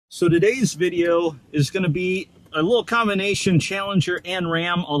So today's video is going to be a little combination Challenger and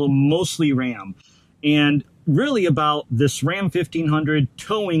Ram, although mostly Ram, and really about this Ram 1500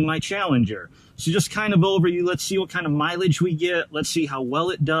 towing my Challenger. So just kind of overview, let's see what kind of mileage we get, let's see how well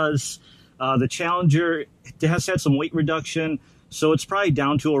it does. The Challenger has had some weight reduction, so it's probably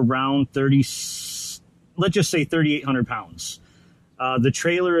down to around 30, let's just say 3,800 pounds. The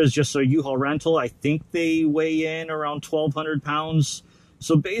trailer is just a U-Haul rental. I think they weigh in around 1,200 pounds.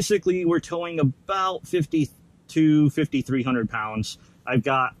 So basically, we're towing about 50 to 5,300 pounds. I've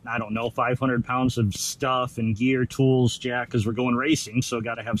got, I don't know, 500 pounds of stuff and gear, tools, jack, because we're going racing, so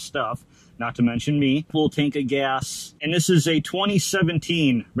got to have stuff, not to mention me. Full tank of gas. And this is a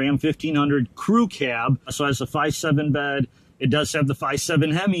 2017 Ram 1500 crew cab. So it has a 5.7 bed. It does have the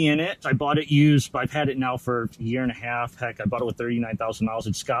 5.7 Hemi in it. I bought it used, but I've had it now for a year and a half. Heck, I bought it with 39,000 miles.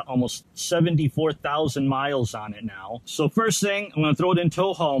 It's got almost 74,000 miles on it now. So first thing, I'm gonna throw it in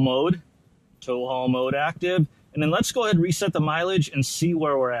tow haul mode. Tow haul mode active. And then let's go ahead and reset the mileage and see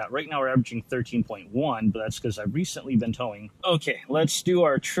where we're at. Right now we're averaging 13.1, but that's because I've recently been towing. Okay, let's do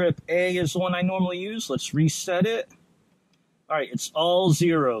our trip A is the one I normally use. Let's reset it. All right, it's all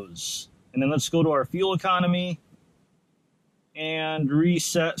zeros. And then let's go to our fuel economy and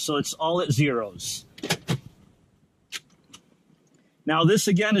reset, so it's all at zeros. Now this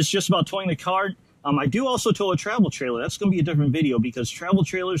again is just about towing the car. I do also tow a travel trailer. That's going to be a different video because travel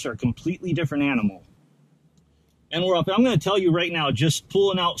trailers are a completely different animal. And we're up. I'm going to tell you right now, just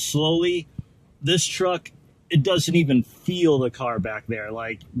pulling out slowly, this truck, it doesn't even feel the car back there.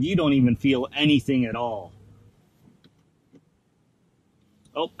 Like, you don't even feel anything at all.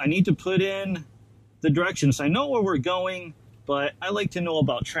 Oh, I need to put in the directions. I know where we're going, but I like to know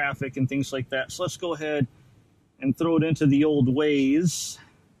about traffic and things like that. So let's go ahead and throw it into the old ways.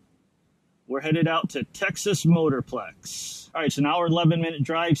 We're headed out to Texas Motorplex. All right, it's an hour, 11-minute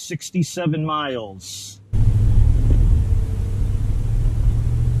drive, 67 miles.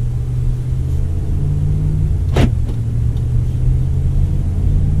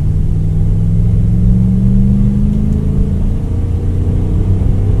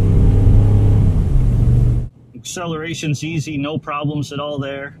 Acceleration's easy, no problems at all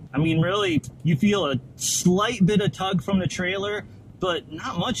there. I mean, really, you feel a slight bit of tug from the trailer, but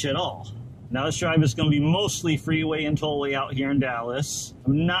not much at all. Now this drive is going to be mostly freeway and tollway out here in Dallas.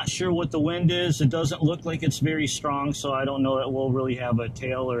 I'm not sure what the wind is. It doesn't look like it's very strong, so I don't know that we'll really have a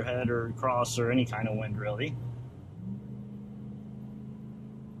tail or head or cross or any kind of wind, really.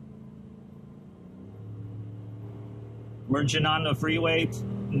 Merging on the freeway,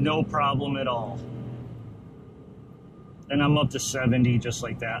 no problem at all. And I'm up to 70 just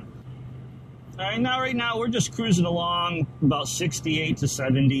like that. All right, right now we're just cruising along about 68 to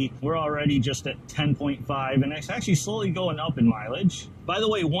 70. We're already just at 10.5 and it's actually slowly going up in mileage. By the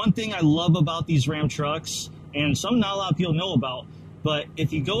way, one thing I love about these Ram trucks, and some not a lot of people know about, but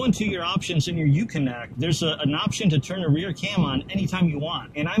if you go into your options in your Uconnect, there's an option to turn the rear cam on anytime you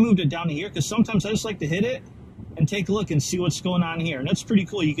want. And I moved it down to here because sometimes I just like to hit it and take a look and see what's going on here. And that's pretty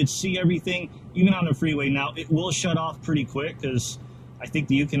cool. You can see everything, even on the freeway. Now, it will shut off pretty quick because I think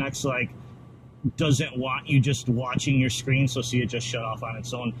the Uconnect's like, doesn't want you just watching your screen, so see it just shut off on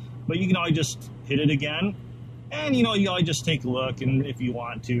its own. But you can always just hit it again. And, you know, you always just take a look, and if you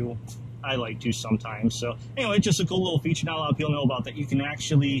want to, I like to sometimes. So, anyway, it's just a cool little feature. Not a lot of people know about that. You can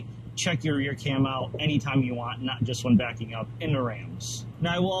actually check your rear cam out anytime you want, not just when backing up in the Rams.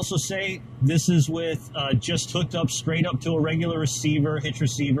 Now, I will also say this is with just hooked up straight up to a regular receiver, hitch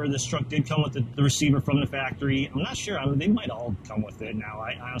receiver. This truck did come with the receiver from the factory. I'm not sure. I mean, they might all come with it now.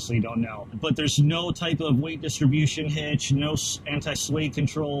 I honestly don't know. But there's no type of weight distribution hitch, no anti-sway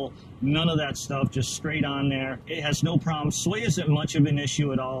control, none of that stuff, just straight on there. It has no problem. Sway isn't much of an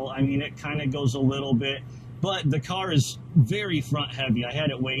issue at all. I mean, it kind of goes a little bit, but the car is very front heavy. I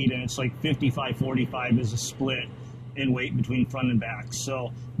had it weighed and it's like 55-45 is a split in weight between front and back.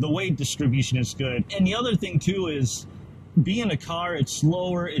 So the weight distribution is good. And the other thing too is being a car, it's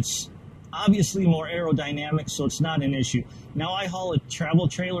slower, it's obviously more aerodynamic, so it's not an issue. Now I haul a travel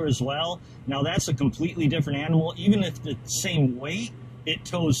trailer as well. Now that's a completely different animal. Even if the same weight, it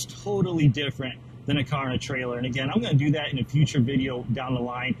tows totally different than a car and a trailer. And again, I'm going to do that in a future video down the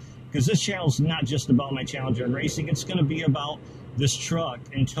line, because this channel is not just about my Challenger and racing. It's going to be about this truck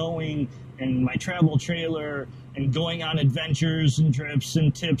and towing and my travel trailer and going on adventures and trips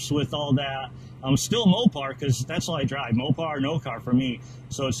and tips with all that. I'm still Mopar because that's all I drive. Mopar or no car for me.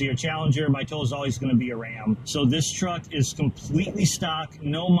 So it's either Challenger, my tow is always going to be a Ram. So this truck is completely stock,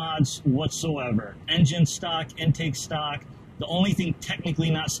 no mods whatsoever. Engine stock, intake stock. The only thing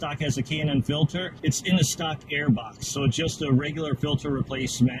technically not stock has a K&N filter, it's in a stock air box. So it's just a regular filter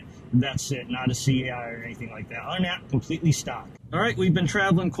replacement. That's it, not a CAI or anything like that. Other than that, completely stock. All right, we've been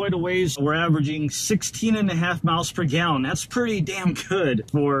traveling quite a ways. We're averaging 16.5 miles per gallon. That's pretty damn good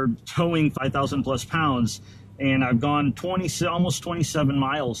for towing 5,000 plus pounds. And I've gone almost 27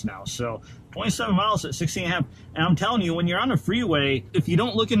 miles now. So 27 miles at 16.5. And I'm telling you, when you're on a freeway, if you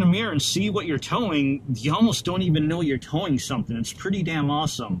don't look in the mirror and see what you're towing, you almost don't even know you're towing something. It's pretty damn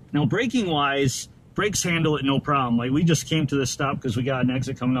awesome. Now, braking wise, brakes handle it no problem. Like, we just came to this stop because we got an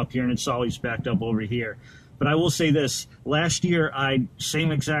exit coming up here and it's always backed up over here. But I will say this, last year,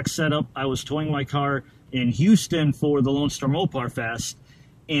 same exact setup. I was towing my car in Houston for the Lone Star Mopar Fest.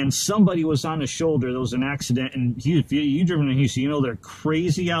 And somebody was on the shoulder. There was an accident. And if you've driven in Houston, you know they're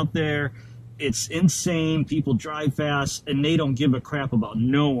crazy out there. It's insane. People drive fast, and they don't give a crap about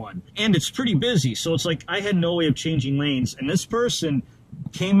no one. And it's pretty busy. So it's like I had no way of changing lanes. And this person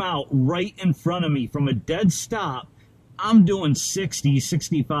came out right in front of me from a dead stop. I'm doing 60,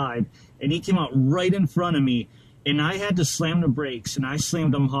 65. And he came out right in front of me. And I had to slam the brakes, and I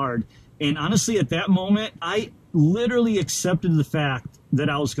slammed them hard. And honestly, at that moment, I literally accepted the fact that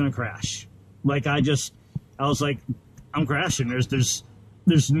I was going to crash. Like, I was like, I'm crashing.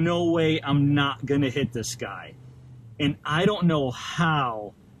 There's no way I'm not going to hit this guy. And I don't know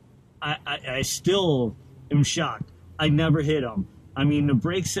how. I still am shocked. I never hit him. I mean, the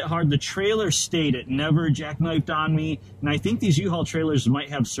brakes hit hard. The trailer stayed. It never jackknifed on me. And I think these U-Haul trailers might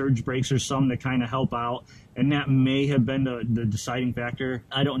have surge brakes or something to kind of help out. And that may have been the deciding factor.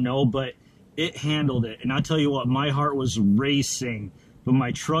 I don't know, but it handled it. And I'll tell you what, my heart was racing. But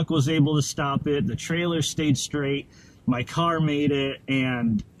my truck was able to stop it. The trailer stayed straight. My car made it.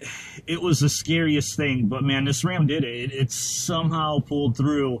 And it was the scariest thing. But, man, this Ram did it. It somehow pulled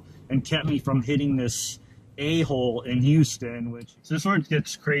through and kept me from hitting this a-hole in Houston, which so this one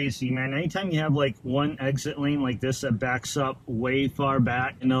gets crazy, man. Anytime you have like one exit lane like this that backs up way far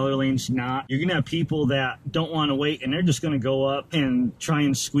back and the other lane's not, you're gonna have people that don't want to wait and they're just gonna go up and try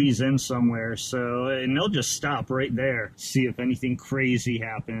and squeeze in somewhere. So, and they'll just stop right there, see if anything crazy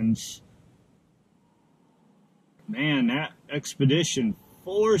happens. Man, that Expedition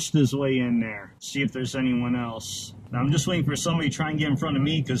forced his way in there. See if there's anyone else. Now, I'm just waiting for somebody to try and get in front of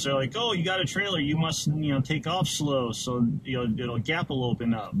me because they're like, oh, you got a trailer, you must, take off slow so, gap will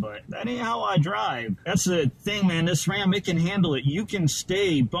open up. But that ain't how I drive. That's the thing, man. This Ram, it can handle it. You can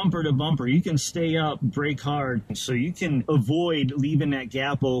stay bumper to bumper. You can stay up, brake hard. So you can avoid leaving that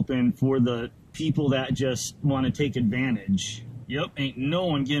gap open for the people that just want to take advantage. Yep, ain't no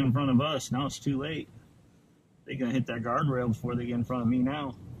one getting in front of us. Now it's too late. They're going to hit that guardrail before they get in front of me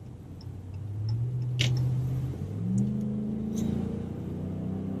now.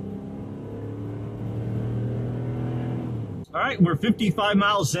 All right, we're 55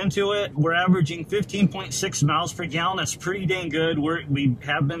 miles into it. We're averaging 15.6 miles per gallon. That's pretty dang good. We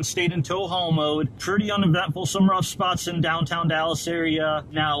have been stayed in tow haul mode. Pretty uneventful. Some rough spots in downtown Dallas area.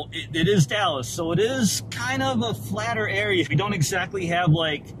 Now, it is Dallas, so it is kind of a flatter area. We don't exactly have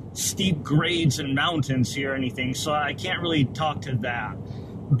like steep grades and mountains here or anything, so I can't really talk to that.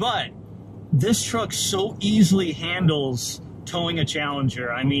 But this truck so easily handles towing a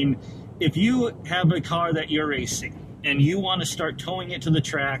Challenger. I mean, if you have a car that you're racing, and you want to start towing it to the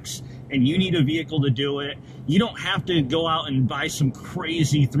tracks, and you need a vehicle to do it, you don't have to go out and buy some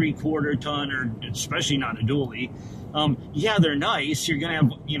crazy 3/4 ton, or especially not a dually. Yeah, they're nice. You're going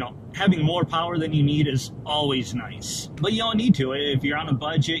to have, having more power than you need is always nice. But you don't need to. If you're on a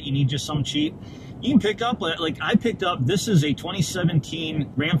budget, you need just some cheap. You can pick up, like I picked up, this is a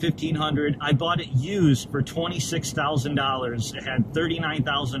 2017 Ram 1500. I bought it used for $26,000. It had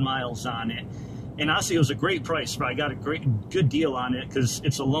 39,000 miles on it. And honestly, it was a great price, but I got a good deal on it because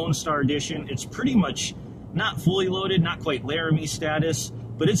it's a Lone Star edition. It's pretty much not fully loaded, not quite Laramie status,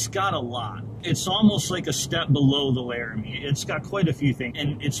 but it's got a lot. It's almost like a step below the Laramie. It's got quite a few things,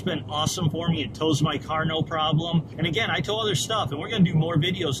 and it's been awesome for me. It tows my car no problem. And again, I tow other stuff, and we're going to do more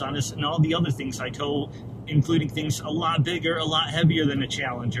videos on this and all the other things I tow, including things a lot bigger, a lot heavier than a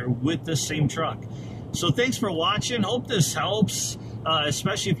Challenger with the same truck. So thanks for watching. Hope this helps.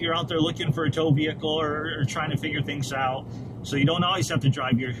 Especially if you're out there looking for a tow vehicle or trying to figure things out. So you don't always have to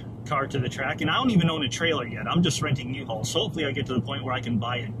drive your car to the track. And I don't even own a trailer yet. I'm just renting U-Haul. So hopefully I get to the point where I can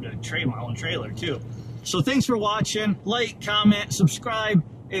buy my own trailer too. So thanks for watching. Like, comment, subscribe,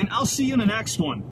 and I'll see you in the next one.